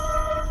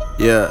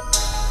Yeah,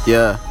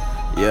 yeah,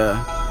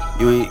 yeah.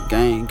 You ain't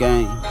gang,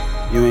 gang.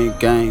 You ain't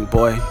gang,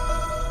 boy.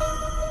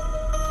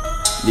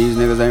 These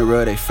niggas ain't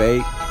real, they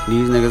fake.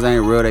 These niggas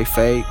ain't real, they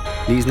fake.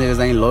 These niggas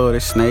ain't loyal, they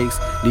snakes.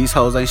 These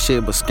hoes ain't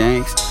shit but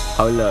skanks.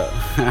 Hold up.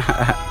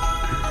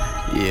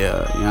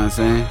 Yeah, you know what I'm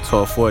saying?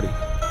 1240.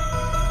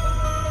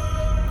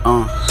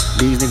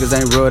 These niggas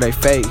ain't real, they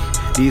fake.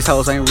 These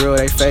hoes ain't real,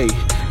 they fake.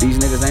 These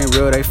niggas ain't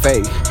real, they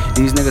fake.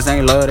 These niggas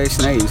ain't loyal, they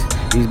snakes.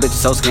 These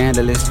bitches so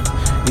scandalous.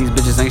 These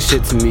bitches ain't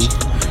shit to me.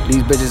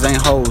 These bitches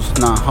ain't hoes,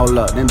 nah, hold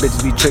up, them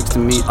bitches be tricks to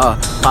me,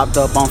 popped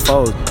up on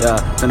foes, yeah,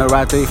 finna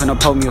ride through, finna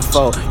pull me a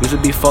foe, used to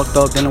be fucked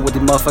up, dealing with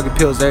these motherfucking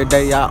pills every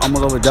day, I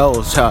almost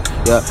overdosed, yeah,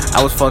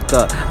 I was fucked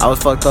up, I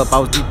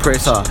was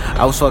depressed,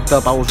 I was fucked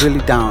up, I was really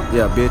down,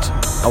 yeah, bitch,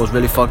 I was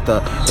really fucked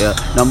up, yeah,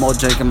 no more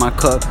drink in my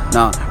cup,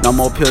 nah, no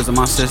more pills in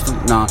my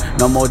system, nah,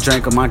 no more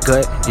drink in my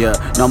gut, yeah,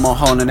 no more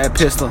holding that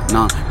pistol,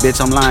 nah,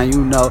 bitch, I'm lying,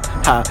 you know,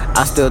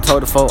 I still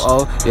told the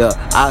 4-0,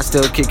 yeah, I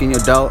still kicking your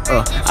door,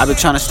 I been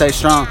trying to stay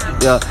strong,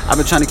 yeah, I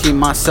been trying to keep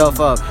myself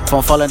up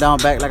from falling down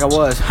back like I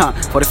was,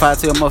 45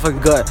 to your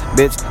motherfucking gut,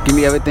 bitch, give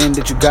me everything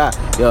that you got,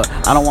 yeah,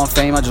 I don't want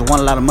fame, I just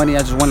want a lot of money, I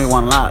just really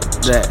want a lot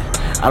of that.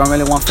 I don't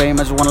really want fame,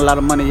 I just want a lot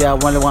of money, yeah, I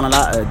really want a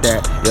lot of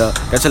that, yeah.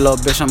 Got your little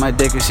bitch on my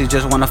dick and she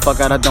just wanna fuck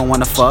out, I don't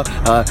wanna fuck,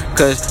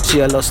 cause she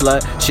a little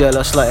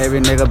slut,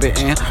 every nigga been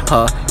in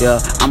her, yeah.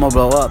 I'ma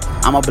blow up,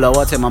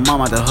 take my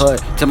mom out the hood,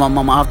 take my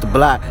mama off the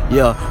block,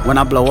 yeah. When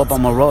I blow up,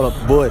 I'ma roll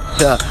up wood,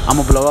 yeah.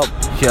 I'ma blow up,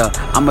 yeah.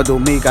 I'ma do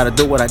me, gotta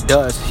do what I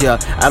does, yeah.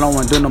 I don't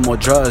wanna do no more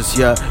drugs,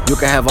 yeah. You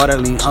can have all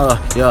that lean,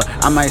 yeah.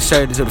 I might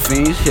serve it to the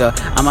fiends, yeah.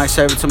 I might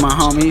serve it to my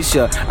homies,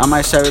 yeah. I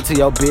might serve it to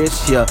your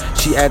bitch, yeah.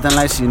 She acting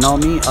like she know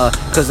me,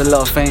 cause the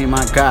little fame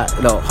I got,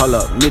 yo, hold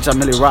up, bitch, I'm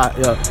really rock,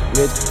 yeah,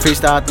 bitch,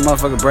 freestyle out the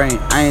motherfucking brain,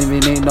 I ain't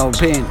even need no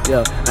pen,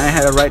 yeah, I ain't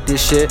had to write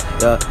this shit,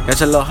 yeah, got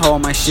your little hoe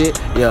on my shit,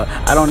 yeah,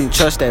 I don't even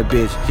trust that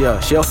bitch, yeah,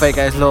 she a fake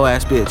ass little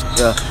ass bitch,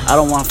 yeah, I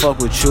don't wanna fuck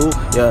with you,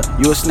 yeah,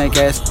 you a snake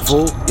ass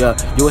fool, yeah,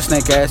 you a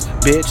snake ass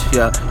bitch,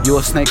 yeah, you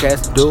a snake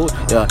ass dude,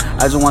 yeah,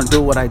 I just wanna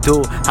do what I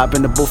do, hop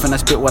in the booth and I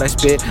spit what I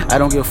spit, I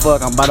don't give a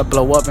fuck, I'm about to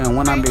blow up, and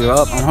when I be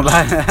up, I'm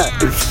about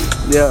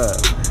yeah.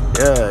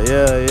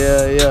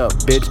 Yeah,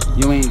 bitch,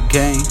 you ain't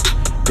gang,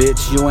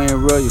 bitch, you ain't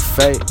real, you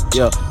fake,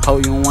 yeah, ho,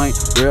 you ain't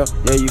real,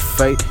 yeah, you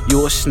fake,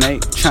 you a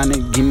snake,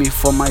 tryna give me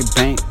for my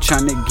bank,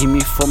 tryna give me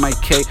for my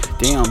cake,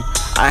 damn,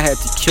 I had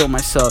to kill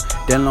myself,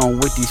 dealing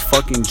with these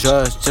fucking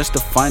drugs, just to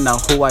find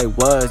out who I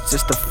was,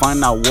 just to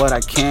find out what I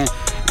can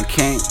and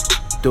can't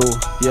do,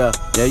 yeah,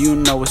 you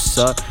know what's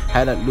up,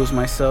 had to lose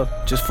myself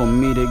just for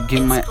me to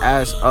get my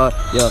ass up,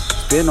 yeah,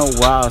 it's been a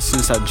while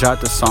since I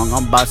dropped the song,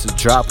 I'm about to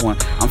drop one,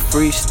 I'm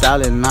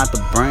freestyling, not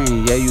the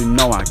brain, yeah, you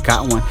know I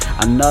got one,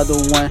 another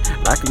one,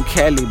 like I'm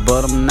Cali,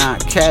 but I'm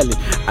not Cali,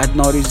 I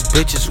know these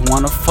bitches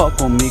wanna fuck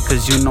with me,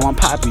 cause you know I'm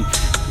poppy,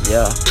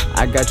 yeah,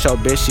 I got your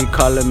bitch, she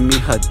calling me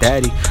her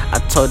daddy. I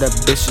told that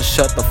bitch to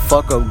shut the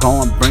fuck up,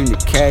 go and bring the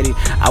caddy.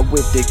 I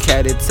whipped the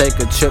caddy, take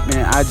a trip,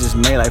 and I just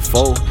made like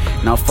 4.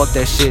 Now fuck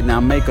that shit, now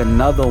make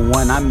another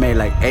one, I made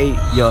like 8,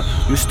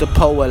 yeah. Used to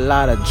pour a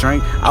lot of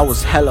drink, I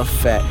was hella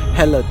fat,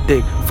 hella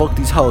thick. Fuck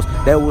these hoes,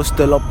 that was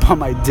still up on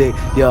my dick,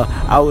 yeah.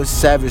 I was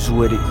savage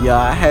with it, yeah.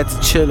 I had to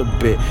chill a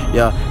bit,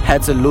 yeah.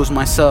 Had to lose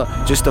myself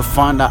just to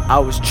find out I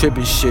was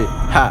tripping shit,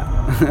 ha.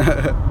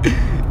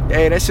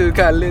 Hey, that shit was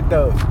kinda lit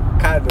though.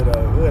 Kinda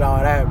though, with all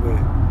that, but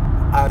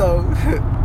I don't